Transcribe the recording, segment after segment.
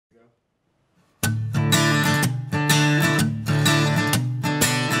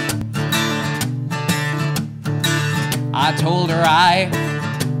I told her I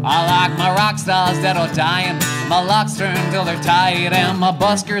like my rock stars dead or dying. My locks turn till they're tight and my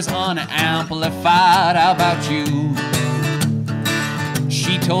buskers unamplified. How about you?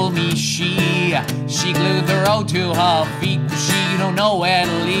 She told me she glued the road to her feet, but she don't know where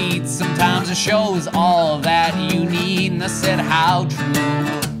to lead. Sometimes a show's all that you need. And I said, how true?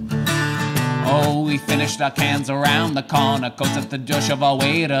 Oh, we finished our cans around the corner, coats at the door, shove our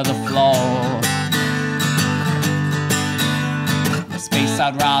way to the floor. Space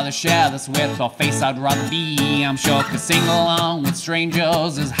I'd rather share this with, or face I'd rather be, I'm sure, 'cause sing along with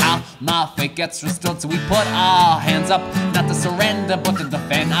strangers is how my faith gets restored. So we put our hands up, not to surrender but to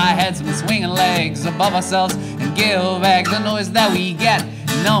defend our heads with swinging legs above ourselves and give back the noise that we get.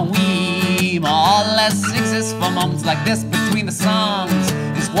 No, we more or less exist for moments like this between the songs,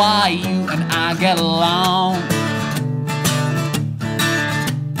 is why you and I get along.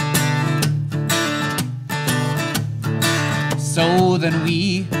 So then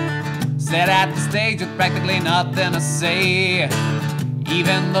we sat at the stage with practically nothing to say.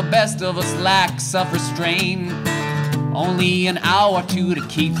 Even the best of us lack self-restraint. Only an hour or two to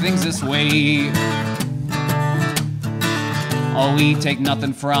keep things this way. Oh, we take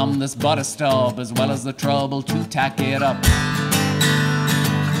nothing from this but a stub, as well as the trouble to tack it up.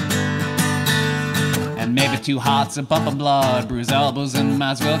 And maybe two hearts a pump of blood, bruise elbows and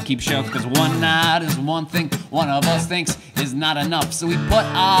might as well keep shook. 'Cause one night is one thing one of us thinks is not enough. So we put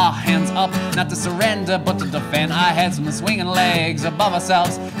our hands up, not to surrender but to defend our heads from the swinging legs above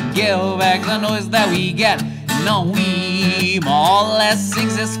ourselves and give back the noise that we get. No, we more or less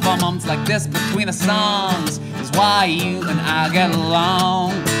exist for moments like this between the songs, is why you and I get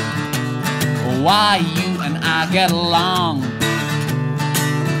along. Why you and I get along.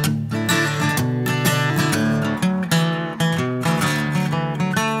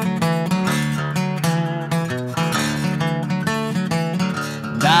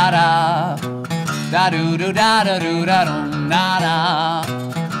 Da da da do do da da do da dum da da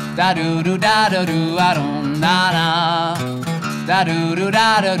da do do da da do da dum da da da do do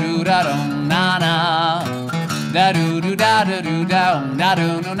da da do da dum da da da do do da da do da dum da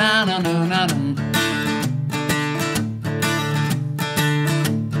do no na na no na dum.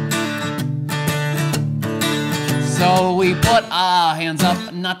 So we put our hands up,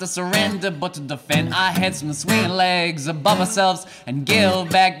 not to surrender but to defend our heads from the swinging legs above ourselves and give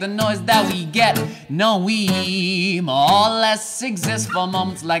back the noise that we get. No, we more or less exist for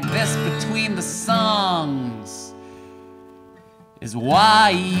moments like this between the songs, is why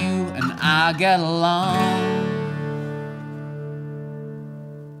you and I get along.